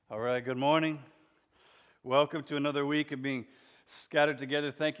All right, good morning. Welcome to another week of being scattered together.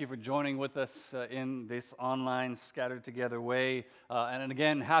 Thank you for joining with us in this online scattered together way. And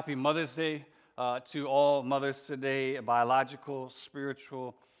again, happy Mother's Day to all mothers today, biological,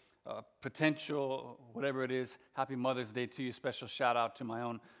 spiritual, potential, whatever it is. Happy Mother's Day to you. Special shout out to my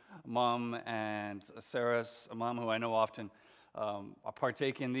own mom and Sarah's mom, who I know often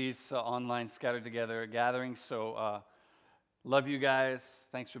partake in these online scattered together gatherings. So love you guys.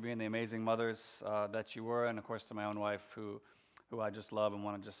 Thanks for being the amazing mothers that you were. And of course, to my own wife, who I just love and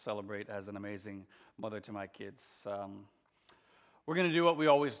want to just celebrate as an amazing mother to my kids. We're going to do what we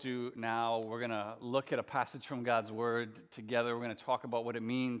always do now. We're going to look at a passage from God's Word together. We're going to talk about what it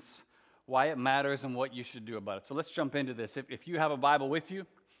means, why it matters, and what you should do about it. So let's jump into this. If you have a Bible with you,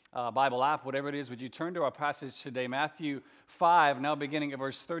 Bible app, whatever it is, would you turn to our passage today, Matthew 5, now beginning at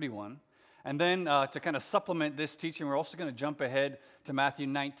verse 31. And then to kind of supplement this teaching, we're also going to jump ahead to Matthew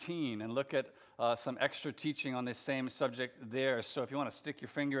 19 and look at some extra teaching on this same subject there. So if you want to stick your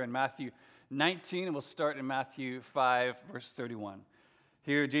finger in Matthew 19, and we'll start in Matthew 5, verse 31.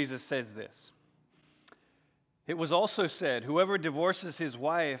 Here Jesus says this: "It was also said, whoever divorces his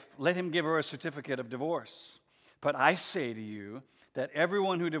wife, let him give her a certificate of divorce. But I say to you that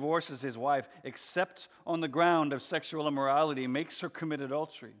everyone who divorces his wife, except on the ground of sexual immorality, makes her commit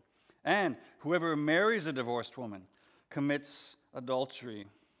adultery. And whoever marries a divorced woman commits adultery."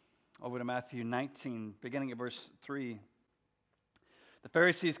 Over to Matthew 19, beginning at verse 3. "The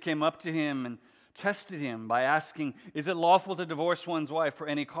Pharisees came up to him and tested him by asking, 'Is it lawful to divorce one's wife for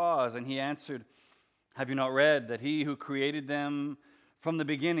any cause?' And he answered, 'Have you not read that he who created them from the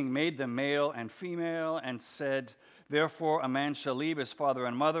beginning made them male and female, and said, Therefore a man shall leave his father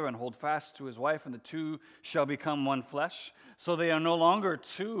and mother and hold fast to his wife, and the two shall become one flesh? So they are no longer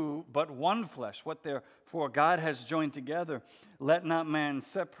two, but one flesh. What therefore God has joined together, let not man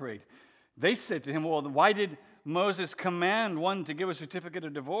separate.' They said to him, 'Well, why did Moses command one to give a certificate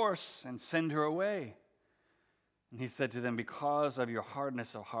of divorce and send her away?' And he said to them, 'Because of your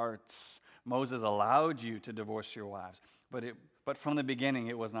hardness of hearts, Moses allowed you to divorce your wives. But from the beginning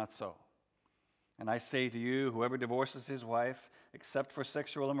it was not so. And I say to you, whoever divorces his wife, except for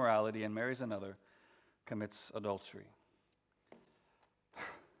sexual immorality, and marries another, commits adultery.'"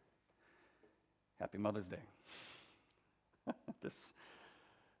 Happy Mother's Day. This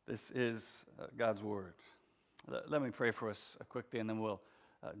is God's Word. Let me pray for us quickly, and then we'll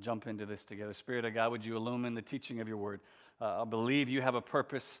jump into this together. Spirit of God, would you illumine the teaching of your Word? I believe you have a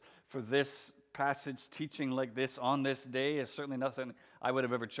purpose for this passage. Teaching like this on this day is certainly nothing I would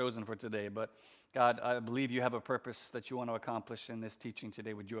have ever chosen for today. But God, I believe you have a purpose that you want to accomplish in this teaching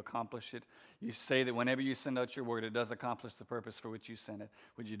today. Would you accomplish it? You say that whenever you send out your Word, it does accomplish the purpose for which you send it.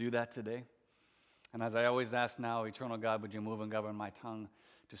 Would you do that today? And as I always ask now, eternal God, would you move and govern my tongue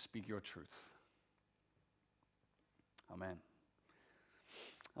to speak your truth? Amen.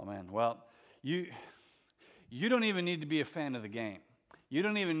 Amen. Well, you don't even need to be a fan of the game. You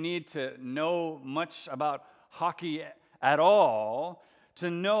don't even need to know much about hockey at all to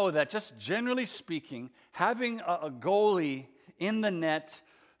know that, just generally speaking, having a goalie in the net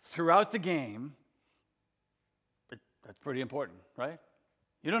throughout the game, that's pretty important, right?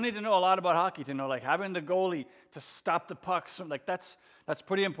 You don't need to know a lot about hockey to know, like, having the goalie to stop the pucks, like that's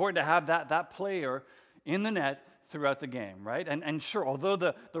pretty important to have that player in the net throughout the game, right? And sure, although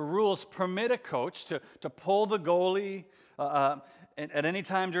the rules permit a coach to pull the goalie at any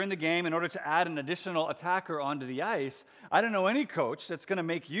time during the game in order to add an additional attacker onto the ice, I don't know any coach that's going to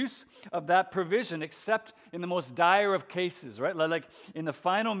make use of that provision except in the most dire of cases, right? Like in the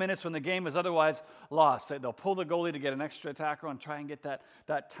final minutes when the game is otherwise lost, they'll pull the goalie to get an extra attacker on, try and get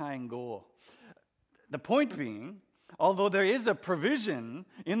that tying goal. The point being, although there is a provision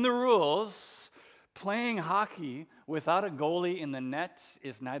in the rules, playing hockey without a goalie in the net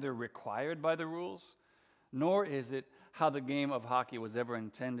is neither required by the rules, nor is it how the game of hockey was ever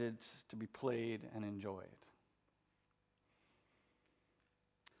intended to be played and enjoyed.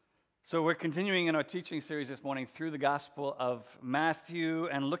 So we're continuing in our teaching series this morning through the Gospel of Matthew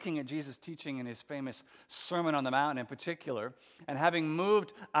and looking at Jesus' teaching in his famous Sermon on the Mount in particular. And having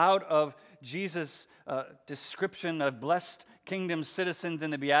moved out of Jesus' description of blessed kingdom citizens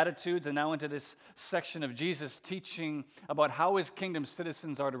in the Beatitudes and now into this section of Jesus teaching about how his kingdom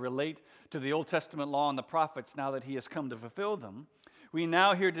citizens are to relate to the Old Testament law and the prophets now that he has come to fulfill them, we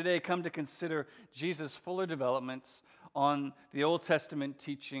now here today come to consider Jesus' fuller developments on the Old Testament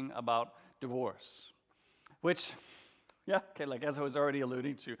teaching about divorce, which, Yeah, okay, like as I was already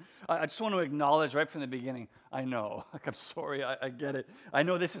alluding to. I just want to acknowledge right from the beginning, I know, like I'm sorry, I get it. I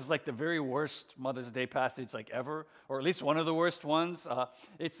know this is like the very worst Mother's Day passage like ever, or at least one of the worst ones.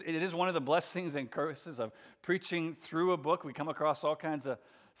 It is one of the blessings and curses of preaching through a book. We come across all kinds of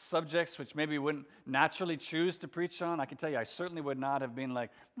subjects which maybe we wouldn't naturally choose to preach on. I can tell you, I certainly would not have been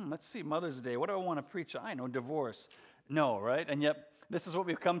like, let's see, Mother's Day, what do I want to preach on? I know, divorce. No, right? And yet, this is what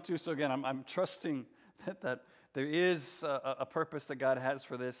we've come to. So again, I'm trusting that there is a purpose that God has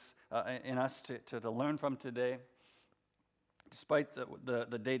for this in us to learn from today, despite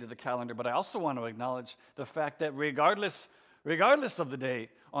the date of the calendar. But I also want to acknowledge the fact that regardless of the date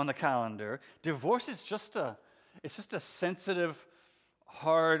on the calendar, divorce is just a sensitive,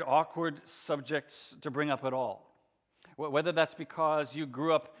 hard, awkward subject to bring up at all. Whether that's because you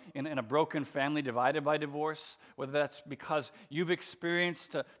grew up in a broken family divided by divorce, whether that's because you've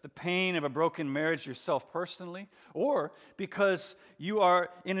experienced the pain of a broken marriage yourself personally, or because you are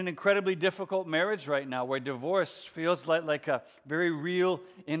in an incredibly difficult marriage right now where divorce feels like a very real,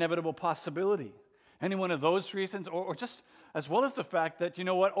 inevitable possibility. Any one of those reasons, or just as well as the fact that, you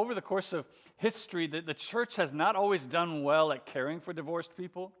know what, over the course of history, the church has not always done well at caring for divorced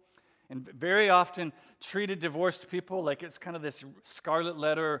people. And very often treated divorced people like it's kind of this scarlet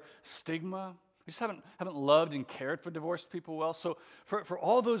letter stigma. We just haven't loved and cared for divorced people well. So for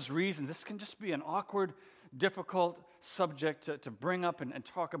all those reasons, this can just be an awkward, difficult subject to bring up and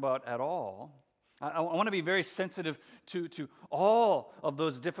talk about at all. I want to be very sensitive to all of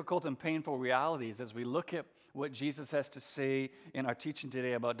those difficult and painful realities as we look at what Jesus has to say in our teaching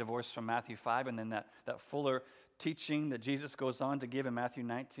today about divorce from Matthew 5 and then that fuller teaching that Jesus goes on to give in Matthew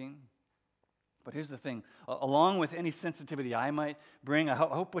 19. But here's the thing, along with any sensitivity I might bring, I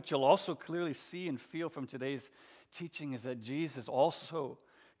hope what you'll also clearly see and feel from today's teaching is that Jesus also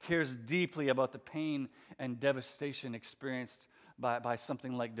cares deeply about the pain and devastation experienced by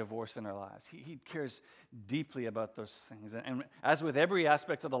something like divorce in our lives. He cares deeply about those things. And as with every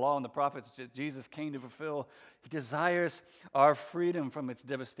aspect of the law and the prophets Jesus came to fulfill, he desires our freedom from its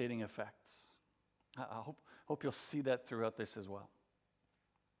devastating effects. I hope you'll see that throughout this as well.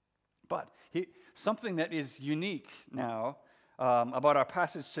 But something that is unique now about our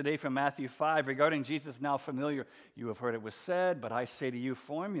passage today from Matthew 5 regarding Jesus' now familiar, you have heard it was said, but I say to you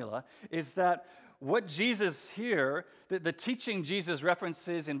formula, is that what Jesus here, the teaching Jesus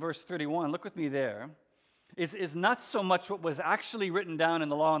references in verse 31, look with me there, is not so much what was actually written down in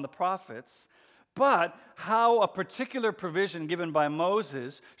the law and the prophets, but how a particular provision given by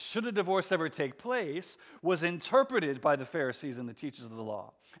Moses, should a divorce ever take place, was interpreted by the Pharisees and the teachers of the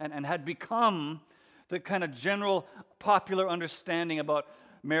law, and had become the kind of general popular understanding about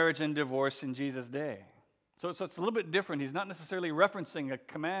marriage and divorce in Jesus' day. So it's a little bit different. He's not necessarily referencing a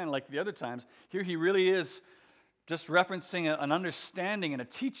command like the other times. Here he really is just referencing an understanding and a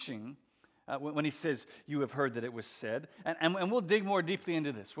teaching when he says, you have heard that it was said. And we'll dig more deeply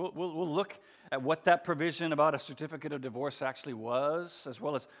into this. We'll look at what that provision about a certificate of divorce actually was, as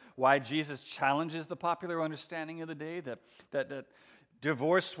well as why Jesus challenges the popular understanding of the day, that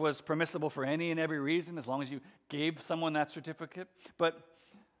divorce was permissible for any and every reason as long as you gave someone that certificate. But,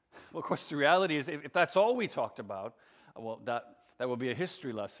 well, of course, the reality is if that's all we talked about, well, that will be a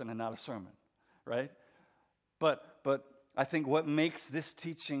history lesson and not a sermon, right? But I think what makes this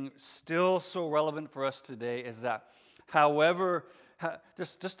teaching still so relevant for us today is that, however,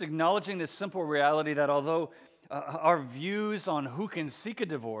 just acknowledging this simple reality that although our views on who can seek a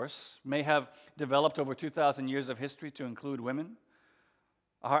divorce may have developed over 2,000 years of history to include women,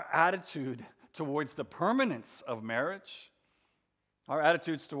 our attitude towards the permanence of marriage, our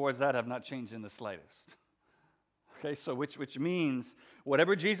attitudes towards that have not changed in the slightest. Okay, so which means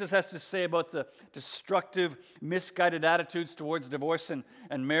whatever Jesus has to say about the destructive, misguided attitudes towards divorce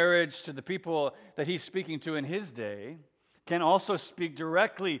and marriage to the people that he's speaking to in his day can also speak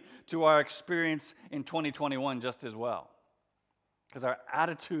directly to our experience in 2021 just as well. Because our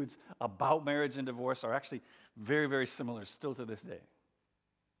attitudes about marriage and divorce are actually very, very similar still to this day.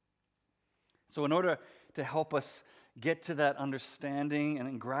 So in order to help us get to that understanding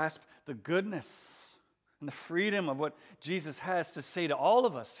and grasp the goodness and the freedom of what Jesus has to say to all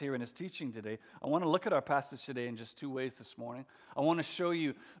of us here in his teaching today, I want to look at our passage today in just two ways this morning. I want to show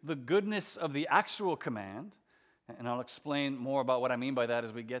you the goodness of the actual command, and I'll explain more about what I mean by that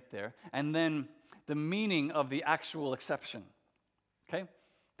as we get there, and then the meaning of the actual exception. Okay?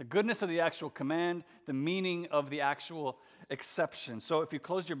 The goodness of the actual command, the meaning of the actual exception. So if you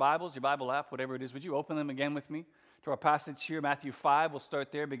close your Bibles, your Bible app, whatever it is, would you open them again with me to our passage here, Matthew 5. We'll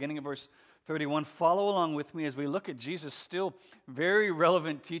start there, beginning of verse 31. Follow along with me as we look at Jesus' still very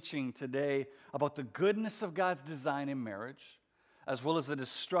relevant teaching today about the goodness of God's design in marriage, as well as the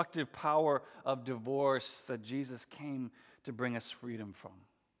destructive power of divorce that Jesus came to bring us freedom from.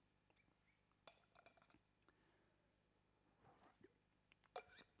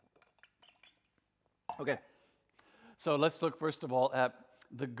 Okay, so let's look first of all at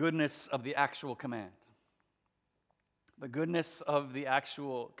the goodness of the actual command. The goodness of the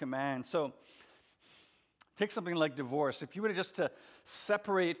actual command. So, take something like divorce. If you were just to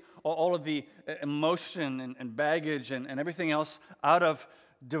separate all of the emotion and baggage and everything else out of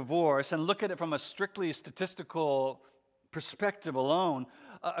divorce and look at it from a strictly statistical perspective alone,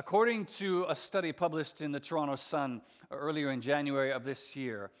 according to a study published in the Toronto Sun earlier in January of this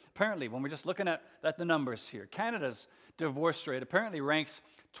year, apparently, when we're just looking at the numbers here, Canada's divorce rate apparently ranks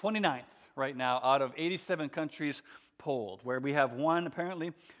 29th right now out of 87 countries polled, where we have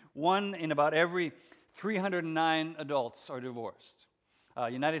apparently one in about every 309 adults are divorced.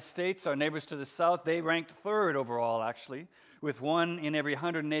 United States, our neighbors to the south, they ranked third overall, actually, with one in every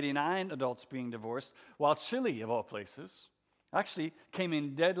 189 adults being divorced, while Chile, of all places, actually came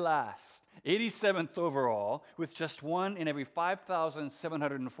in dead last, 87th overall, with just one in every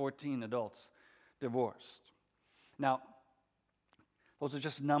 5,714 adults divorced. Now, those are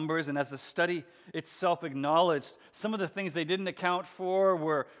just numbers, and as the study itself acknowledged, some of the things they didn't account for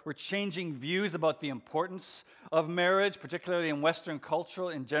were changing views about the importance of marriage, particularly in Western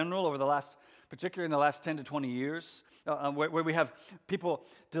culture in general, particularly in the last 10 to 20 years, where we have people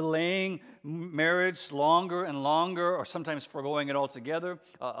delaying marriage longer and longer, or sometimes foregoing it altogether.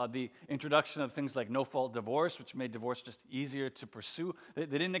 The introduction of things like no-fault divorce, which made divorce just easier to pursue. They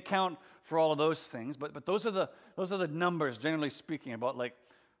didn't account for all of those things, but those are the numbers, generally speaking, about like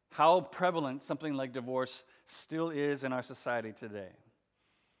how prevalent something like divorce still is in our society today.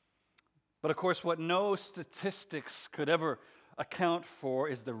 But of course, what no statistics could ever account for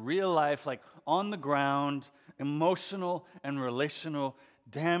is the real life, like on the ground, emotional and relational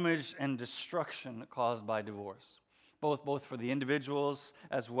damage and destruction caused by divorce, both for the individuals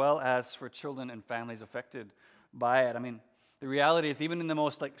as well as for children and families affected by it. I mean, the reality is, even in the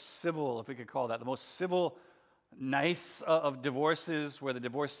most like civil, if we could call that, the most civil, nice of divorces, where the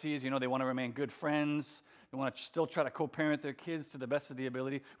divorcees, they want to remain good friends, they want to still try to co-parent their kids to the best of the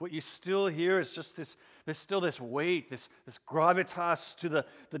ability. What you still hear is just there's still this weight, this gravitas to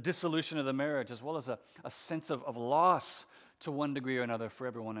the dissolution of the marriage, as well as a sense of loss to one degree or another for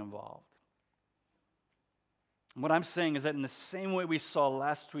everyone involved. And what I'm saying is that in the same way we saw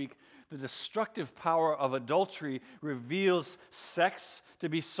last week, the destructive power of adultery reveals sex to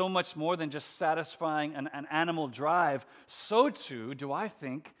be so much more than just satisfying an animal drive, so too do I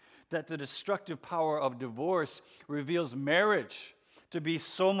think that the destructive power of divorce reveals marriage to be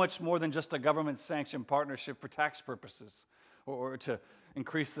so much more than just a government-sanctioned partnership for tax purposes or to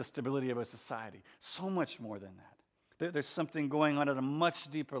increase the stability of a society. So much more than that. There's something going on at a much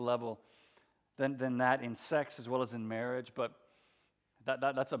deeper level than that in sex as well as in marriage, but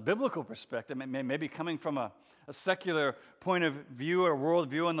that's a biblical perspective. Maybe coming from a secular point of view or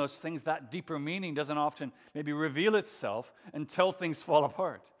worldview on those things, that deeper meaning doesn't often maybe reveal itself until things fall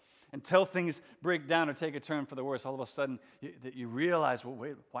apart, until things break down or take a turn for the worse. All of a sudden, you realize, well,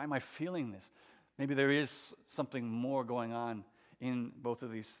 wait, why am I feeling this? Maybe there is something more going on in both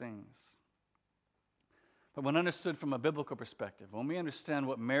of these things. But when understood from a biblical perspective, when we understand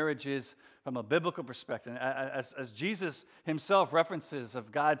what marriage is from a biblical perspective, as Jesus himself references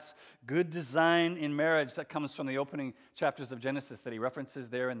of God's good design in marriage that comes from the opening chapters of Genesis that he references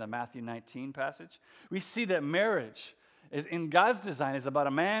there in the Matthew 19 passage, we see that marriage in God's design is about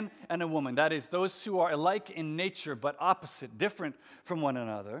a man and a woman. That is, those who are alike in nature but opposite, different from one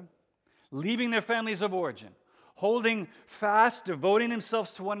another, leaving their families of origin, holding fast, devoting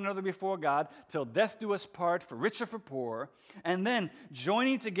themselves to one another before God, till death do us part, for rich or for poor, and then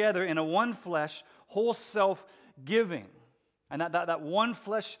joining together in a one flesh, whole self giving. And that one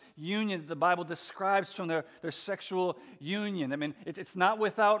flesh union that the Bible describes from their sexual union. I mean, it's not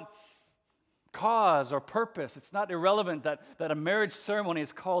without cause or purpose. It's not irrelevant that a marriage ceremony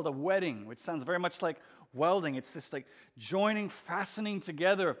is called a wedding, which sounds very much like welding. It's this like joining, fastening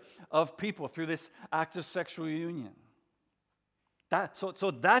together of people through this act of sexual union.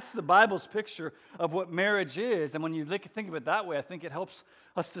 So that's the Bible's picture of what marriage is. And when you think of it that way, I think it helps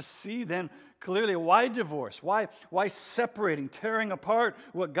us to see then clearly why divorce, why separating, tearing apart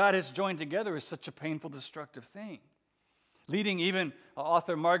what God has joined together is such a painful, destructive thing. Leading even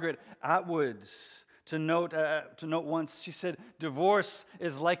author Margaret Atwood to note once, she said, divorce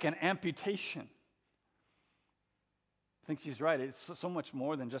is like an amputation. I think she's right. It's so much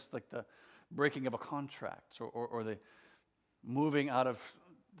more than just like the breaking of a contract or the moving out of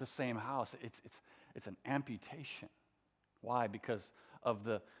the same house. It's an amputation. Why? Because of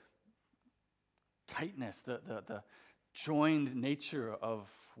the tightness, the joined nature of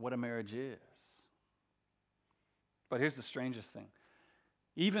what a marriage is. But here's the strangest thing.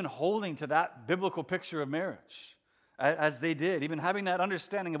 Even holding to that biblical picture of marriage, as they did, even having that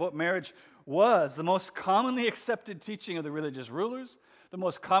understanding of what marriage was, the most commonly accepted teaching of the religious rulers, the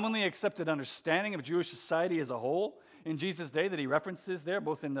most commonly accepted understanding of Jewish society as a whole in Jesus' day that he references there,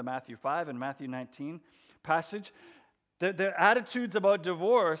 both in the Matthew 5 and Matthew 19 passage, their attitudes about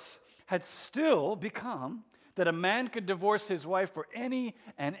divorce had still become that a man could divorce his wife for any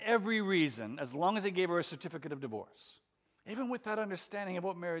and every reason as long as he gave her a certificate of divorce. Even with that understanding of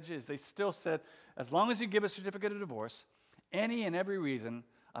what marriage is, they still said, as long as you give a certificate of divorce, any and every reason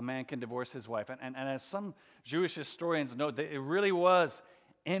a man can divorce his wife. And as some Jewish historians note, it really was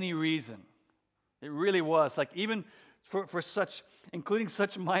any reason. It really was. Like even for such, including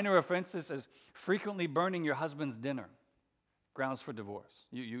such minor offenses as frequently burning your husband's dinner, grounds for divorce.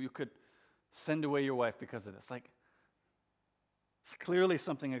 You could send away your wife because of this. Like, it's clearly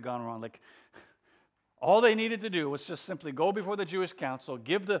something had gone wrong. Like, all they needed to do was just simply go before the Jewish council,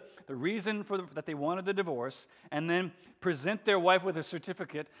 give the reason that they wanted the divorce, and then present their wife with a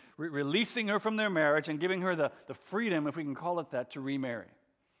certificate, releasing her from their marriage and giving her the freedom, if we can call it that, to remarry.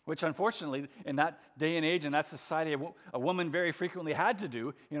 Which, unfortunately, in that day and age, in that society, a woman very frequently had to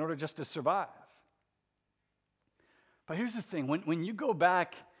do in order just to survive. But here's the thing. When you go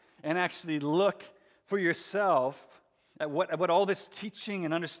back and actually look for yourself at what all this teaching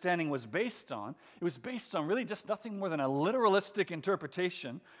and understanding was based on, it was based on really just nothing more than a literalistic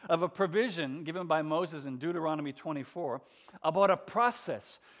interpretation of a provision given by Moses in Deuteronomy 24 about a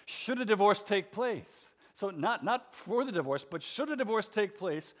process. Should a divorce take place? So not for the divorce, but should a divorce take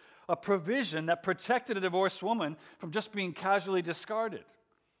place, a provision that protected a divorced woman from just being casually discarded.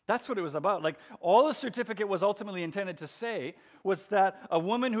 That's what it was about. Like, all the certificate was ultimately intended to say was that a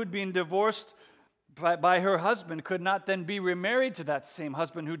woman who'd been divorced by her husband could not then be remarried to that same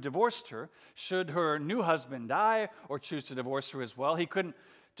husband who divorced her. Should her new husband die or choose to divorce her as well, he couldn't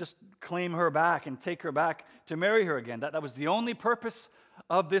just claim her back and take her back to marry her again. That was the only purpose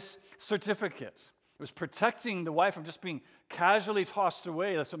of this certificate. It was protecting the wife from just being casually tossed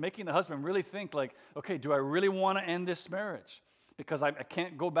away, so making the husband really think like, okay, do I really want to end this marriage? Because I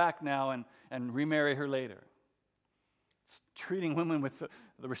can't go back now and remarry her later. It's treating women with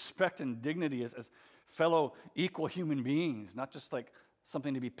the respect and dignity as fellow equal human beings, not just like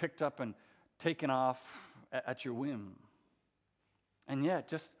something to be picked up and taken off at your whim. And yet,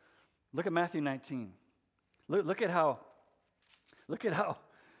 just look at Matthew 19. Look at how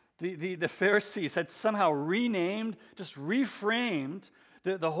the Pharisees had somehow renamed, just reframed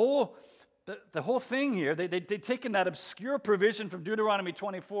the whole thing here. They'd taken that obscure provision from Deuteronomy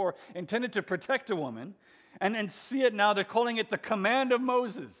 24 intended to protect a woman, and see it now. They're calling it the command of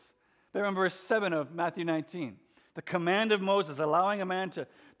Moses. There in verse 7 of Matthew 19. The command of Moses, allowing a man to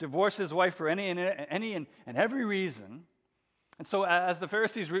divorce his wife for any and every reason. And so as the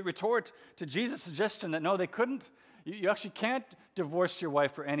Pharisees retort to Jesus' suggestion that no, they couldn't, you actually can't divorce your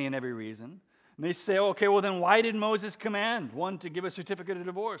wife for any and every reason. And they say, okay, well then why did Moses command one to give a certificate of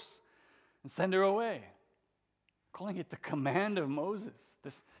divorce and send her away? Calling it the command of Moses,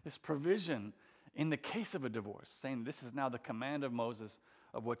 this provision in the case of a divorce, saying this is now the command of Moses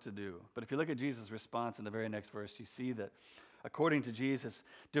of what to do. But if you look at Jesus' response in the very next verse, you see that according to Jesus,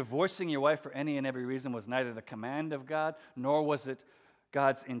 divorcing your wife for any and every reason was neither the command of God, nor was it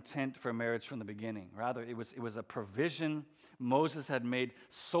God's intent for marriage from the beginning. Rather, it was a provision Moses had made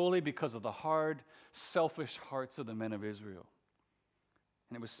solely because of the hard, selfish hearts of the men of Israel.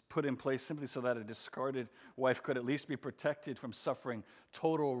 And it was put in place simply so that a discarded wife could at least be protected from suffering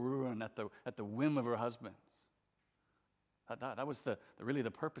total ruin at the whim of her husband. That was really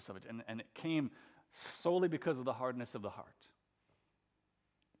the purpose of it. And it came solely because of the hardness of the heart.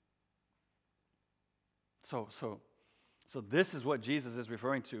 So this is what Jesus is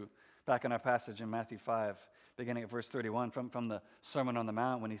referring to back in our passage in Matthew 5, beginning at verse 31, from the Sermon on the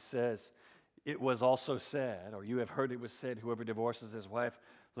Mount, when he says, it was also said, or you have heard it was said, whoever divorces his wife,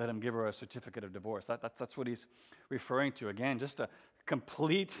 let him give her a certificate of divorce. That's what he's referring to. Again, just a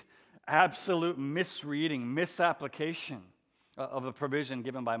complete, absolute misreading, misapplication of the provision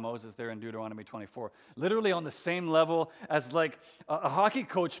given by Moses there in Deuteronomy 24. Literally on the same level as like a hockey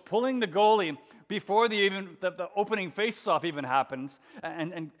coach pulling the goalie before the opening face-off even happens,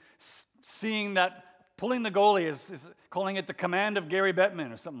 and seeing that pulling the goalie is calling it the command of Gary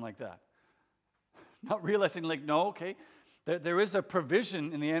Bettman or something like that. Not realizing, like, no, okay, there is a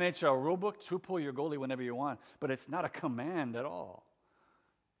provision in the NHL rulebook to pull your goalie whenever you want, but it's not a command at all.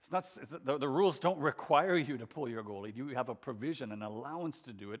 The rules don't require you to pull your goalie. You have a provision, an allowance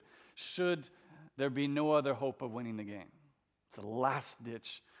to do it, should there be no other hope of winning the game. It's the last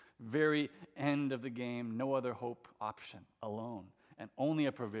ditch, very end of the game, no other hope option, alone, and only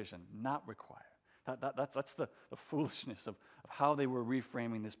a provision, not required. That's the foolishness of how they were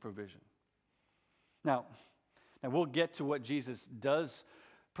reframing this provision. Now, we'll get to what Jesus does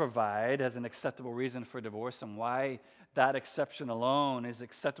provide as an acceptable reason for divorce and why that exception alone is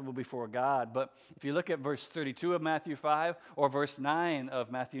acceptable before God. But if you look at verse 32 of Matthew 5 or verse 9 of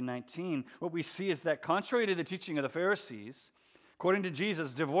Matthew 19, what we see is that contrary to the teaching of the Pharisees, according to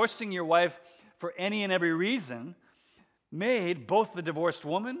Jesus, divorcing your wife for any and every reason made both the divorced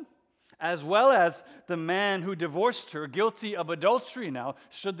woman as well as the man who divorced her guilty of adultery now,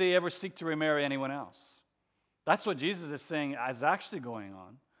 should they ever seek to remarry anyone else. That's what Jesus is saying is actually going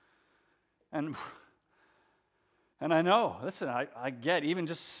on. And I know, listen, I get even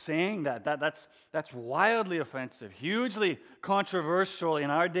just saying that's wildly offensive, hugely controversial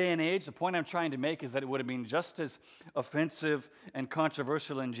in our day and age. The point I'm trying to make is that it would have been just as offensive and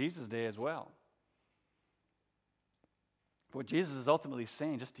controversial in Jesus' day as well. What Jesus is ultimately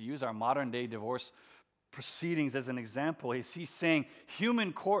saying, just to use our modern day divorce proceedings as an example, is he's saying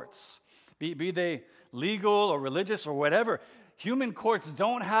human courts, be they legal or religious or whatever, human courts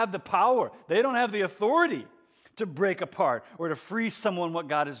don't have the power. They don't have the authority to break apart or to free someone what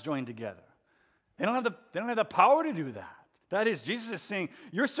God has joined together. They don't have the power to do that. That is, Jesus is saying,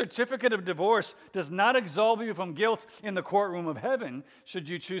 your certificate of divorce does not absolve you from guilt in the courtroom of heaven should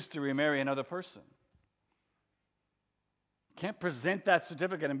you choose to remarry another person. Can't present that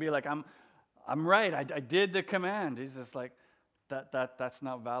certificate and be like, I'm right, I did the command. Jesus like, that's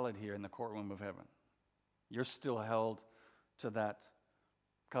not valid here in the courtroom of heaven. You're still held to that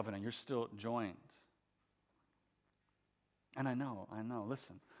covenant. You're still joined. And I know,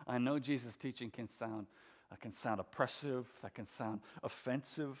 listen, I know Jesus' teaching can sound oppressive, that can sound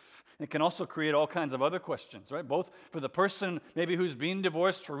offensive. It can also create all kinds of other questions, right? Both for the person maybe who's being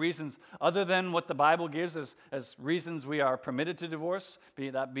divorced for reasons other than what the Bible gives as reasons we are permitted to divorce, be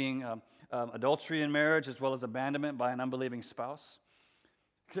that being adultery in marriage as well as abandonment by an unbelieving spouse.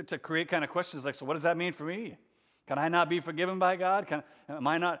 To create kind of questions like, so what does that mean for me? Can I not be forgiven by God? Am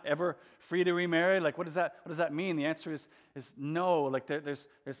I not ever free to remarry? Like, what does that mean? The answer is no. Like, there's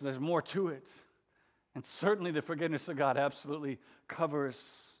more to it. And certainly the forgiveness of God absolutely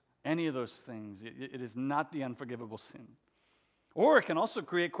covers any of those things. It is not the unforgivable sin. Or it can also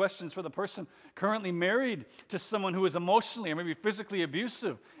create questions for the person currently married to someone who is emotionally or maybe physically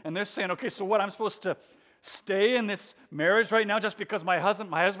abusive. And they're saying, okay, so what, I'm supposed to stay in this marriage right now just because my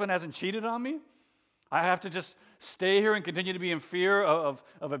husband hasn't cheated on me? I have to just stay here and continue to be in fear of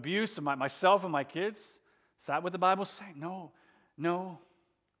abuse of myself and my kids? Is that what the Bible's saying? No.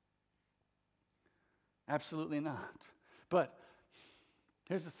 Absolutely not. But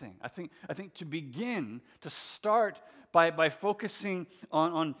here's the thing. I think to begin, to start by focusing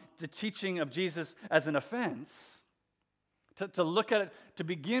on the teaching of Jesus as an offense, to look at it, to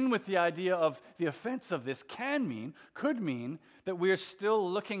begin with the idea of the offense of this could mean that we are still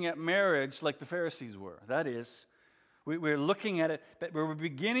looking at marriage like the Pharisees were. That is, we're looking at it, but we're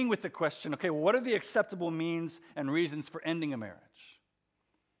beginning with the question, okay, well, what are the acceptable means and reasons for ending a marriage?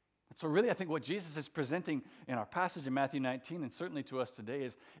 And so really, I think what Jesus is presenting in our passage in Matthew 19, and certainly to us today,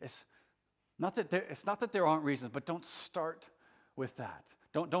 is not that there aren't reasons, but don't start with that.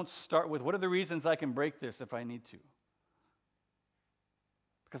 Don't start with, what are the reasons I can break this if I need to?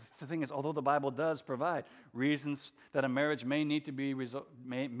 Because the thing is, although the Bible does provide reasons that a marriage may need to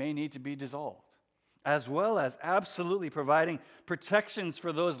be dissolved, as well as absolutely providing protections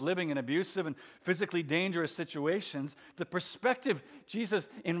for those living in abusive and physically dangerous situations, the perspective Jesus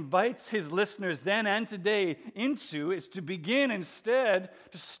invites his listeners then and today into is to begin instead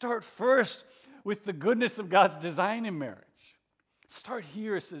to start first with the goodness of God's design in marriage. Start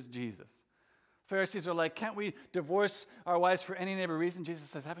here, says Jesus. Pharisees are like, can't we divorce our wives for any and every reason? Jesus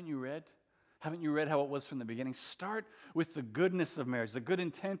says, haven't you read? Haven't you read how it was from the beginning? Start with the goodness of marriage, the good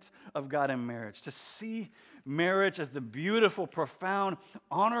intent of God in marriage, to see marriage as the beautiful, profound,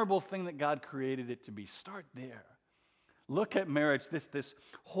 honorable thing that God created it to be. Start there. Look at marriage, this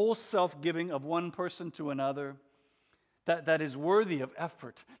whole self-giving of one person to another that is worthy of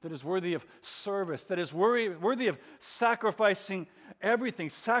effort, that is worthy of service, that is worthy of sacrificing everything,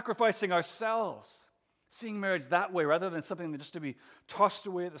 sacrificing ourselves. Seeing marriage that way rather than something that just to be tossed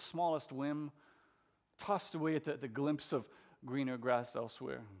away at the smallest whim, tossed away at the glimpse of greener grass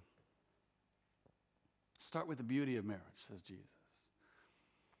elsewhere. Start with the beauty of marriage, says Jesus.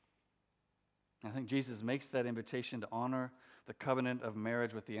 I think Jesus makes that invitation to honor the covenant of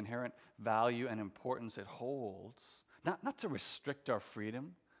marriage with the inherent value and importance it holds, not to restrict our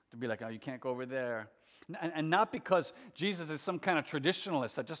freedom, to be like, oh, you can't go over there. And not because Jesus is some kind of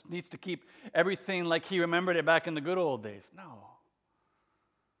traditionalist that just needs to keep everything like he remembered it back in the good old days. No.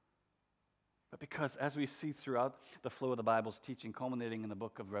 But because as we see throughout the flow of the Bible's teaching, culminating in the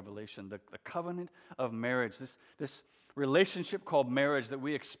book of Revelation, the covenant of marriage, this relationship called marriage that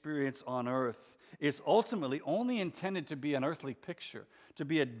we experience on earth is ultimately only intended to be an earthly picture, to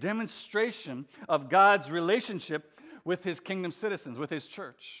be a demonstration of God's relationship with his kingdom citizens, with his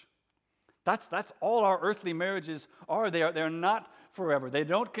church. That's all our earthly marriages are. They're not forever. They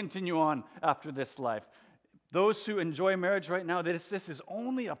don't continue on after this life. Those who enjoy marriage right now, this is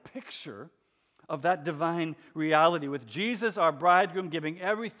only a picture of that divine reality, with Jesus, our bridegroom, giving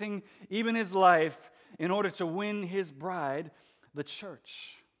everything, even his life, in order to win his bride, the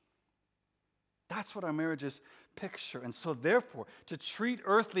church. That's what our marriages picture. And so therefore, to treat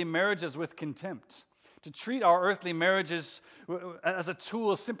earthly marriages with contempt, to treat our earthly marriages as a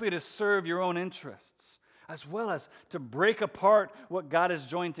tool simply to serve your own interests, as well as to break apart what God has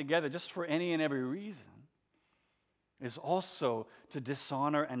joined together just for any and every reason, is also to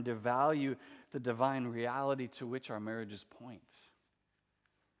dishonor and devalue the divine reality to which our marriages point.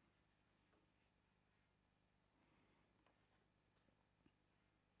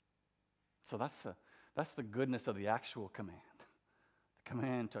 So that's the goodness of the actual command. The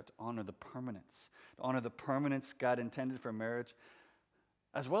command to honor the permanence. To honor the permanence God intended for marriage,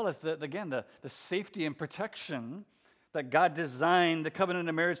 as well as, the safety and protection that God designed the covenant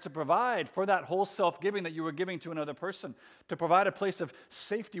of marriage to provide for that whole self-giving that you were giving to another person, to provide a place of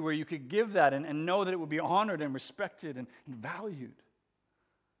safety where you could give that and know that it would be honored and respected and valued.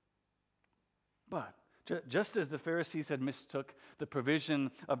 But just as the Pharisees had mistook the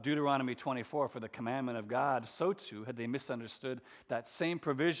provision of Deuteronomy 24 for the commandment of God, so too had they misunderstood that same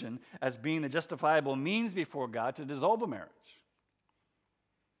provision as being the justifiable means before God to dissolve a marriage.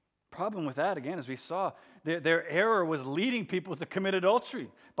 Problem with that, again, as we saw, their error was leading people to commit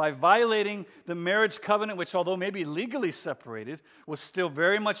adultery by violating the marriage covenant, which, although maybe legally separated, was still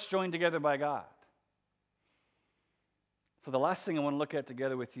very much joined together by God. So the last thing I want to look at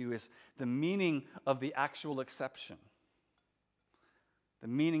together with you is the meaning of the actual exception. The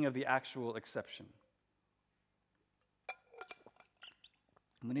meaning of the actual exception.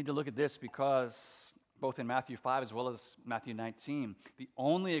 And we need to look at this because both in Matthew 5 as well as Matthew 19, the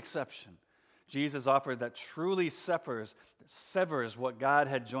only exception Jesus offered that truly severs what God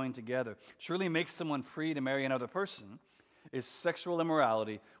had joined together, truly makes someone free to marry another person, is sexual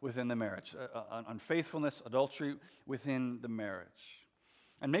immorality within the marriage, unfaithfulness, adultery within the marriage.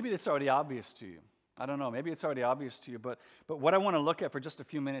 And maybe it's already obvious to you. I don't know, maybe it's already obvious to you, but what I want to look at for just a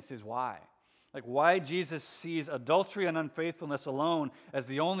few minutes is why. Like why Jesus sees adultery and unfaithfulness alone as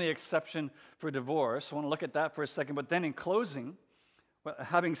the only exception for divorce. I want to look at that for a second, but then in closing,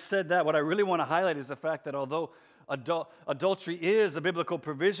 having said that, what I really want to highlight is the fact that although adultery is a biblical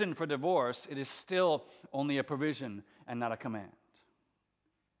provision for divorce, it is still only a provision and not a command.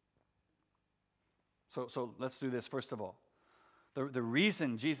 So let's do this first of all. The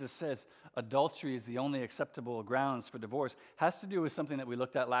reason Jesus says adultery is the only acceptable grounds for divorce has to do with something that we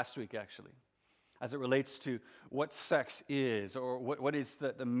looked at last week, actually, as it relates to what sex is, or what is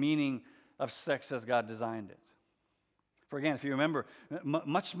the meaning of sex as God designed it. For again, if you remember,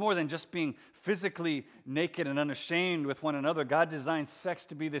 much more than just being physically naked and unashamed with one another, God designed sex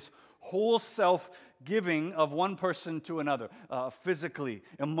to be this whole self-giving of one person to another, physically,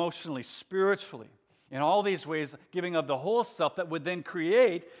 emotionally, spiritually. In all these ways, giving of the whole self that would then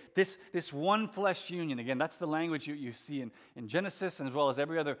create this one flesh union. Again, that's the language you see in Genesis, and as well as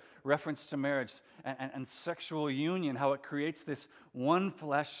every other reference to marriage and sexual union, how it creates this one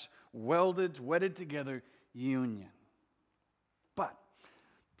flesh, wedded together union. But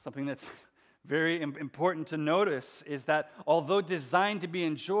something that's very important to notice is that although designed to be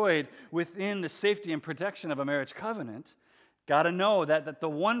enjoyed within the safety and protection of a marriage covenant, got to know that the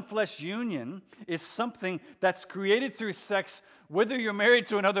one flesh union is something that's created through sex, whether you're married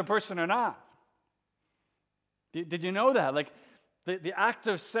to another person or not. Did you know that? Like the act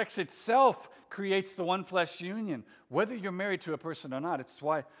of sex itself creates the one flesh union, whether you're married to a person or not. It's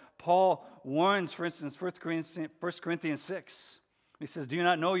why Paul warns, for instance, 1 Corinthians 6. He says, "Do you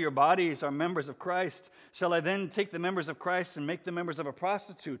not know your bodies are members of Christ? Shall I then take the members of Christ and make them members of a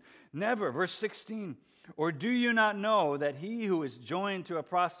prostitute? Never." Verse 16. "Or do you not know that he who is joined to a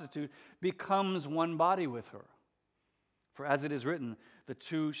prostitute becomes one body with her? For as it is written, the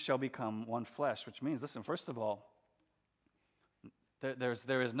two shall become one flesh, which means, listen, first of all, there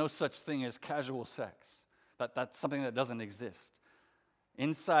is no such thing as casual sex. That's something that doesn't exist.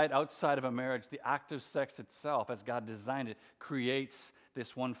 Inside, outside of a marriage, the act of sex itself, as God designed it, creates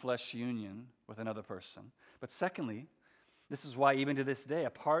this one flesh union with another person. But secondly, this is why even to this day, a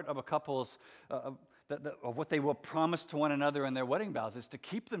part of a couple's, of what they will promise to one another in their wedding vows is to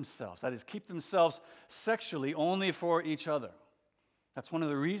keep themselves. That is, keep themselves sexually only for each other. That's one of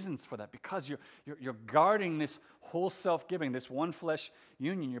the reasons for that, because you're guarding this whole self-giving, this one flesh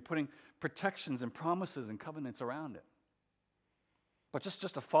union. You're putting protections and promises and covenants around it. But just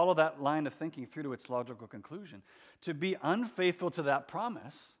to follow that line of thinking through to its logical conclusion, to be unfaithful to that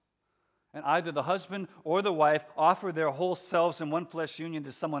promise, and either the husband or the wife offer their whole selves in one flesh union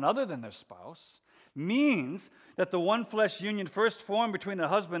to someone other than their spouse, means that the one flesh union first formed between a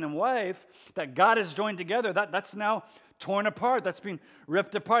husband and wife that God has joined together, that's now torn apart, that's been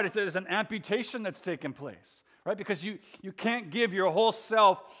ripped apart. There's an amputation that's taken place, right? Because you can't give your whole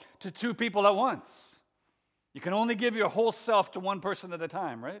self to two people at once. You can only give your whole self to one person at a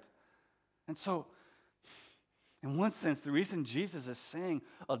time, right? And so, in one sense, the reason Jesus is saying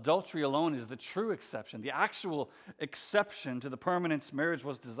adultery alone is the true exception, the actual exception to the permanence marriage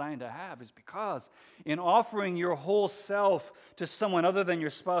was designed to have, is because in offering your whole self to someone other than your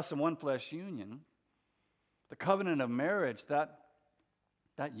spouse in one flesh union, the covenant of marriage, that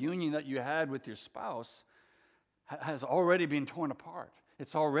union that you had with your spouse, has already been torn apart.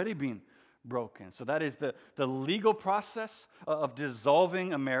 It's already been broken. So that is the legal process of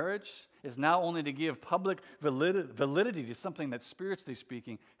dissolving a marriage is now only to give public validity to something that, spiritually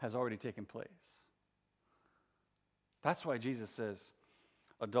speaking, has already taken place. That's why Jesus says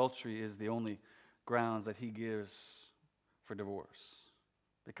adultery is the only grounds that he gives for divorce.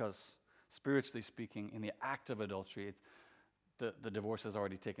 Because, spiritually speaking, in the act of adultery, the divorce has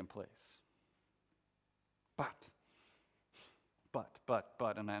already taken place. But,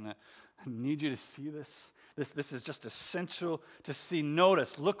 and I need you to see this. This is just essential to see.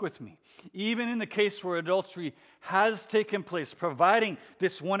 Notice, look with me. Even in the case where adultery has taken place, providing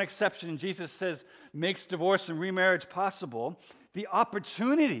this one exception, Jesus says, makes divorce and remarriage possible, the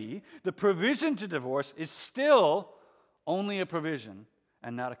opportunity, the provision to divorce is still only a provision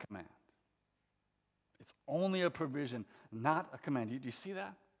and not a command. It's only a provision, not a command. Do you see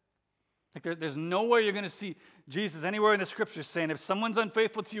that? Like there's nowhere you're going to see Jesus anywhere in the Scriptures saying, if someone's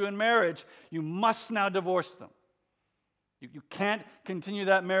unfaithful to you in marriage, you must now divorce them. You can't continue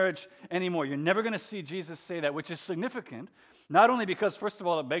that marriage anymore. You're never going to see Jesus say that, which is significant, not only because, first of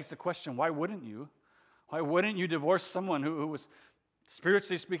all, it begs the question, why wouldn't you? Why wouldn't you divorce someone who was,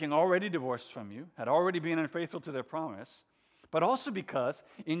 spiritually speaking, already divorced from you, had already been unfaithful to their promise? But also because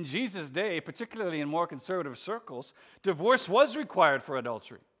in Jesus' day, particularly in more conservative circles, divorce was required for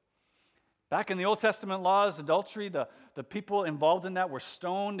adultery. Back in the Old Testament laws, adultery, the people involved in that were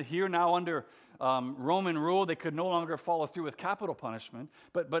stoned. Here now under Roman rule, they could no longer follow through with capital punishment.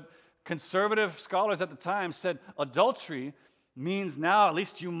 But conservative scholars at the time said adultery means now at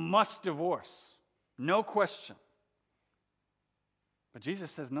least you must divorce. No question. But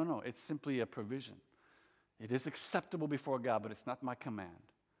Jesus says, no, it's simply a provision. It is acceptable before God, but it's not my command.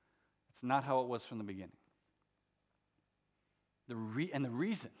 It's not how it was from the beginning. The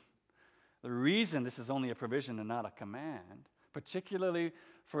reason this is only a provision and not a command, particularly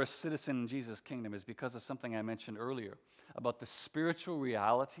for a citizen in Jesus' kingdom, is because of something I mentioned earlier about the spiritual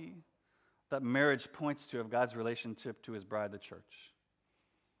reality that marriage points to of God's relationship to his bride, the church.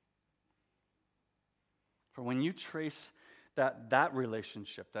 For when you trace that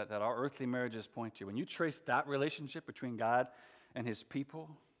relationship that our earthly marriages point to, when you trace that relationship between God and his people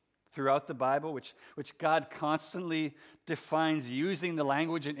throughout the Bible, which God constantly defines using the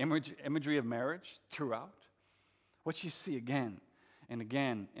language and imagery of marriage throughout, what you see again and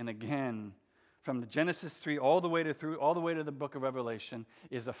again and again from the Genesis 3 all the way to the book of Revelation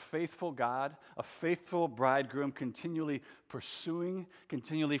is a faithful God, a faithful bridegroom continually pursuing,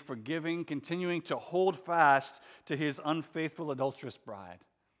 continually forgiving, continuing to hold fast to his unfaithful adulterous bride.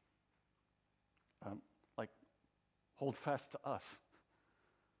 Hold fast to us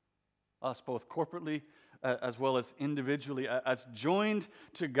both corporately as well as individually. As joined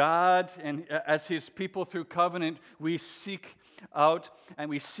to God and as his people through covenant, we seek out and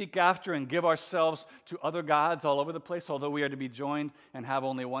we seek after and give ourselves to other gods all over the place. Although we are to be joined and have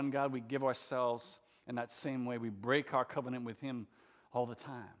only one God, we give ourselves in that same way. We break our covenant with him all the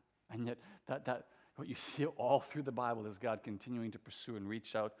time. And yet that what you see all through the Bible is God continuing to pursue and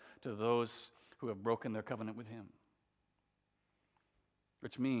reach out to those who have broken their covenant with him.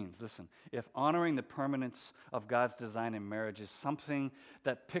 Which means, listen, if honoring the permanence of God's design in marriage is something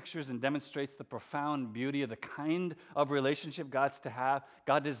that pictures and demonstrates the profound beauty of the kind of relationship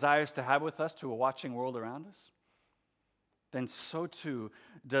God desires to have with us to a watching world around us, then so too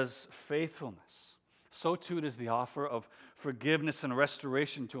does faithfulness. So too does the offer of forgiveness and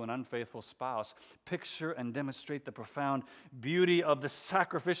restoration to an unfaithful spouse picture and demonstrate the profound beauty of the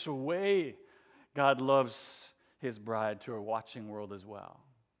sacrificial way God loves His bride to a watching world as well.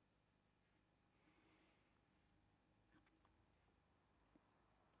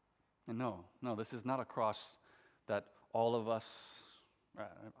 And no, this is not a cross that all of us,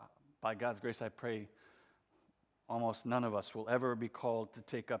 by God's grace I pray, almost none of us will ever be called to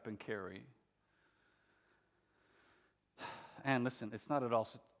take up and carry. And listen, this is not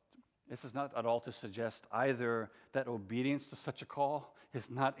at all to suggest either that obedience to such a call is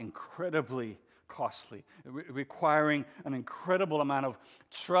not incredibly costly, requiring an incredible amount of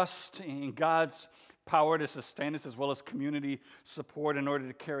trust in God's power to sustain us as well as community support in order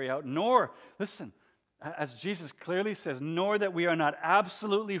to carry out. Nor, listen, as Jesus clearly says, nor that we are not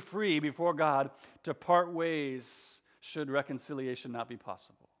absolutely free before God to part ways should reconciliation not be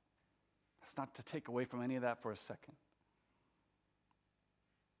possible. That's not to take away from any of that for a second.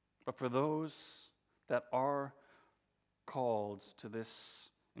 But for those that are called to this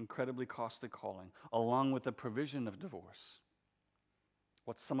incredibly costly calling, along with the provision of divorce,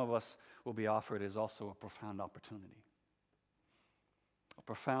 what some of us will be offered is also a profound opportunity. A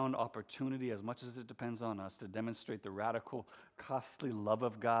profound opportunity, as much as it depends on us, to demonstrate the radical, costly love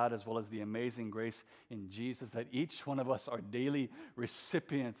of God as well as the amazing grace in Jesus that each one of us are daily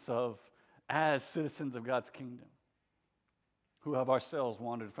recipients of as citizens of God's kingdom, who have ourselves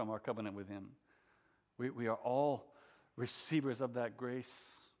wandered from our covenant with Him. We are all receivers of that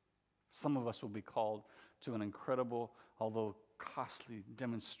grace. Some of us will be called to an incredible, although costly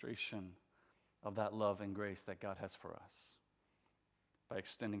demonstration of that love and grace that God has for us by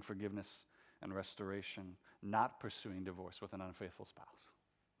extending forgiveness and restoration, not pursuing divorce with an unfaithful spouse.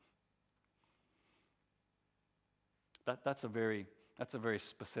 That's a very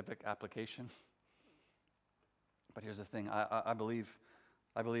specific application. But here's the thing, I believe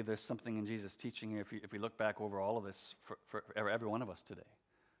there's something in Jesus' teaching here. If we look back over all of this for every one of us today,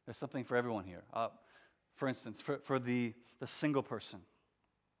 there's something for everyone here. For instance, for the single person,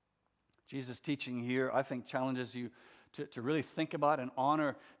 Jesus' teaching here, I think, challenges you to really think about and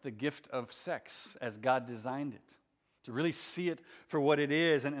honor the gift of sex as God designed it, to really see it for what it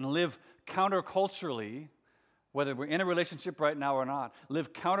is and live counterculturally. Whether we're in a relationship right now or not,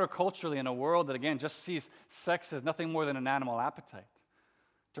 live counterculturally in a world that, again, just sees sex as nothing more than an animal appetite.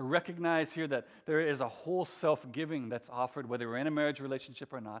 To recognize here that there is a whole self-giving that's offered, whether we're in a marriage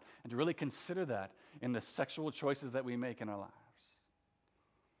relationship or not, and to really consider that in the sexual choices that we make in our lives.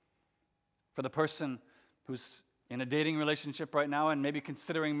 For the person who's in a dating relationship right now and maybe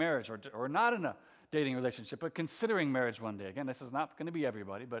considering marriage, or not in a dating relationship, but considering marriage one day. Again, this is not going to be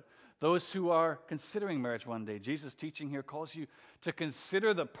everybody, but those who are considering marriage one day, Jesus' teaching here calls you to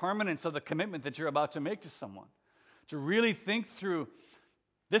consider the permanence of the commitment that you're about to make to someone. To really think through,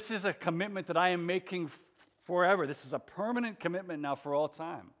 this is a commitment that I am making forever. This is a permanent commitment now for all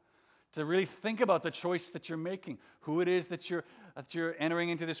time. To really think about the choice that you're making, who it is that you're entering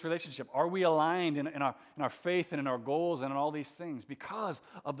into this relationship. Are we aligned in our faith and in our goals and in all these things because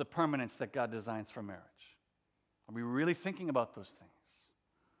of the permanence that God designs for marriage? Are we really thinking about those things?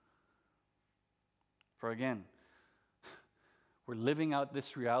 For again, we're living out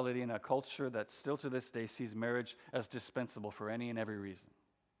this reality in a culture that still to this day sees marriage as dispensable for any and every reason.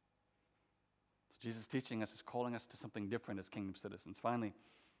 So Jesus teaching us is calling us to something different as kingdom citizens. Finally,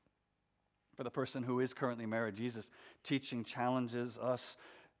 for the person who is currently married, Jesus' teaching challenges us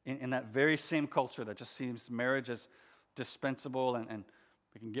in that very same culture that just sees marriage as dispensable and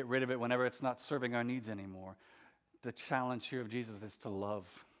we can get rid of it whenever it's not serving our needs anymore. The challenge here of Jesus is to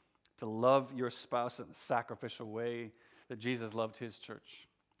love your spouse in the sacrificial way that Jesus loved His church.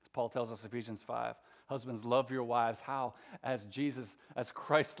 As Paul tells us in Ephesians 5, husbands, love your wives. How? As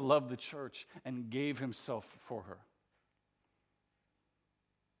Christ loved the church and gave Himself for her.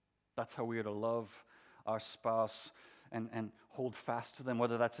 That's how we are to love our spouse and hold fast to them,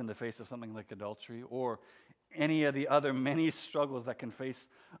 whether that's in the face of something like adultery or any of the other many struggles that can face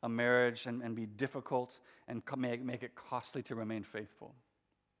a marriage and be difficult and make it costly to remain faithful.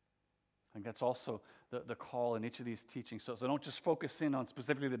 I think that's also the call in each of these teachings. So don't just focus in on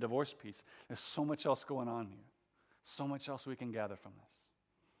specifically the divorce piece. There's so much else going on here. So much else we can gather from this.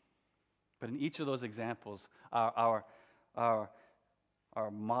 But in each of those examples, our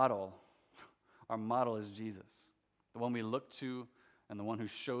model is Jesus, the one we look to And the one who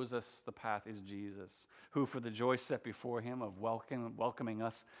shows us the path is Jesus, who for the joy set before him of welcoming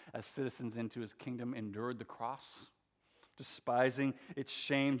us as citizens into his kingdom endured the cross, despising its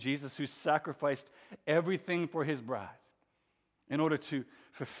shame. Jesus who sacrificed everything for his bride in order to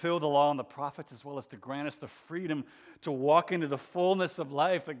fulfill the law and the prophets, as well as to grant us the freedom to walk into the fullness of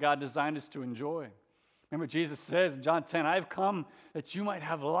life that God designed us to enjoy. Remember, Jesus says in John 10, I've come that you might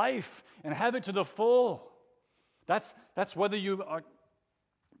have life and have it to the full. That's whether you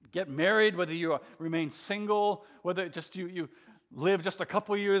get married, whether you remain single, whether just you live just a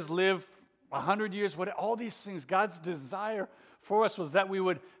couple years, live 100 years, all these things. God's desire for us was that we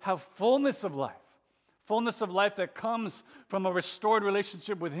would have fullness of life that comes from a restored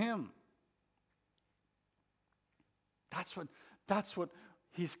relationship with him. That's what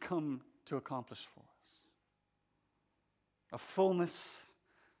he's come to accomplish for us. A fullness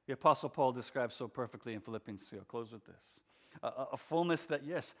the Apostle Paul describes so perfectly in Philippians 3. I'll close with this. A fullness that,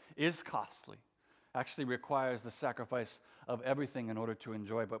 yes, is costly, actually requires the sacrifice of everything in order to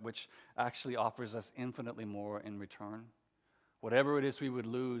enjoy, but which actually offers us infinitely more in return. Whatever it is we would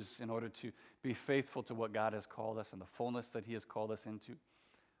lose in order to be faithful to what God has called us and the fullness that he has called us into,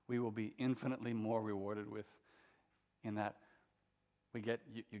 we will be infinitely more rewarded with, in that you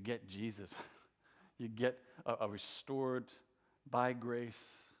get Jesus. You get a restored, by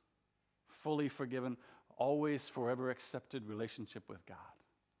grace, fully forgiven, always forever accepted relationship with God.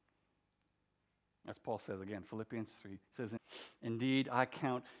 As Paul says again, Philippians 3 says, indeed, I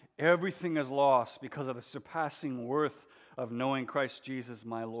count everything as loss because of the surpassing worth of knowing Christ Jesus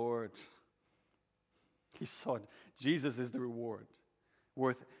my Lord. He saw Jesus is the reward,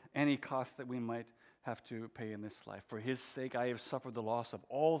 worth any cost that we might have to pay in this life. For his sake, I have suffered the loss of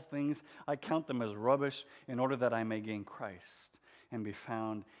all things. I count them as rubbish in order that I may gain Christ and be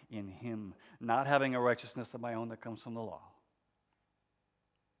found in him, not having a righteousness of my own that comes from the law,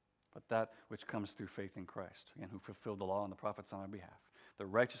 but that which comes through faith in Christ, and who fulfilled the law and the prophets on our behalf. The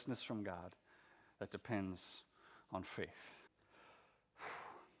righteousness from God that depends on faith.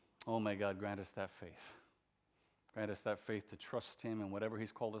 Oh, may God grant us that faith. Grant us that faith to trust him in whatever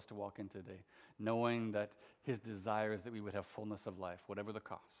he's called us to walk in today, knowing that his desire is that we would have fullness of life, whatever the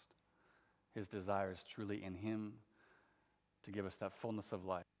cost. His desire is truly in him to give us that fullness of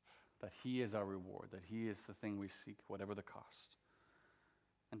life, that he is our reward, that he is the thing we seek, whatever the cost,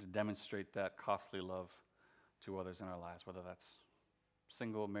 and to demonstrate that costly love to others in our lives, whether that's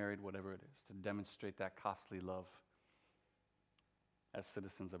single, married, whatever it is, to demonstrate that costly love as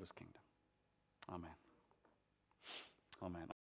citizens of his kingdom. Amen. Amen.